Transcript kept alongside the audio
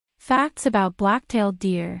Facts about black-tailed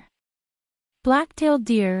deer. Black-tailed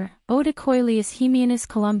deer, Odocoileus hemionus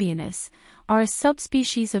columbianus, are a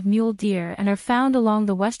subspecies of mule deer and are found along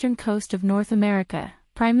the western coast of North America,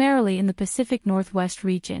 primarily in the Pacific Northwest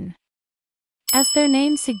region. As their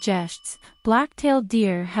name suggests, black-tailed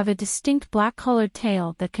deer have a distinct black-colored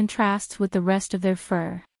tail that contrasts with the rest of their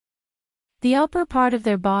fur. The upper part of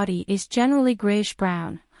their body is generally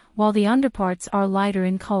grayish-brown, while the underparts are lighter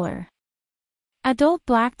in color. Adult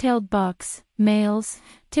black-tailed bucks, males,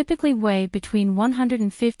 typically weigh between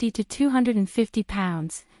 150 to 250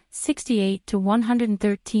 pounds, 68 to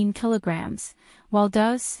 113 kilograms, while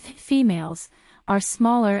does, females, are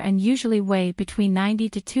smaller and usually weigh between 90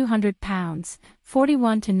 to 200 pounds,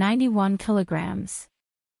 41 to 91 kilograms.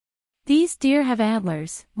 These deer have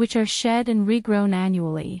antlers, which are shed and regrown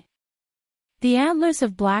annually. The antlers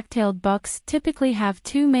of black-tailed bucks typically have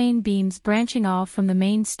two main beams branching off from the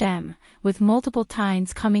main stem, with multiple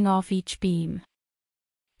tines coming off each beam.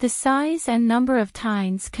 The size and number of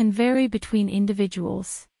tines can vary between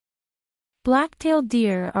individuals. Black-tailed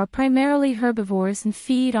deer are primarily herbivores and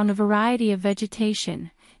feed on a variety of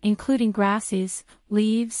vegetation, including grasses,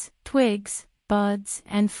 leaves, twigs, buds,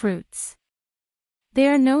 and fruits. They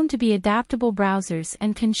are known to be adaptable browsers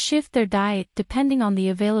and can shift their diet depending on the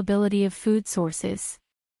availability of food sources.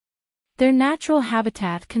 Their natural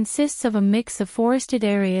habitat consists of a mix of forested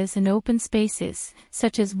areas and open spaces,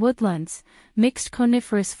 such as woodlands, mixed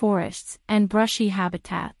coniferous forests, and brushy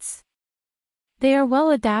habitats. They are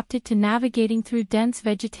well adapted to navigating through dense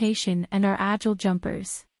vegetation and are agile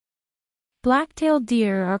jumpers. Black-tailed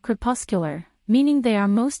deer are crepuscular, meaning they are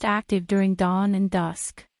most active during dawn and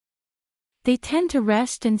dusk. They tend to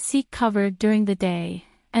rest and seek cover during the day,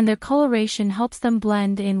 and their coloration helps them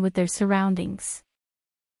blend in with their surroundings.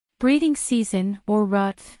 Breeding season, or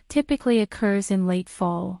rut, typically occurs in late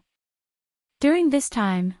fall. During this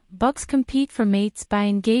time, bucks compete for mates by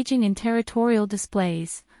engaging in territorial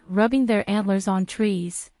displays, rubbing their antlers on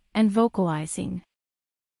trees, and vocalizing.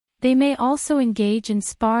 They may also engage in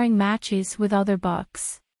sparring matches with other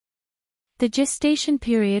bucks. The gestation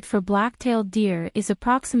period for black-tailed deer is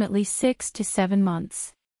approximately 6 to 7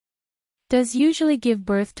 months. Does usually give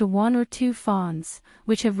birth to 1 or 2 fawns,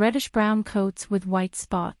 which have reddish-brown coats with white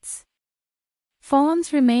spots.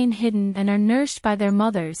 Fawns remain hidden and are nursed by their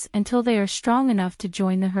mothers until they are strong enough to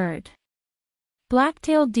join the herd.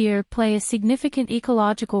 Black-tailed deer play a significant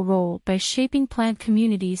ecological role by shaping plant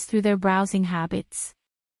communities through their browsing habits.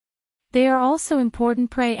 They are also important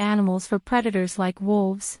prey animals for predators like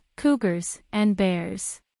wolves, cougars, and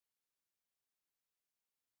bears.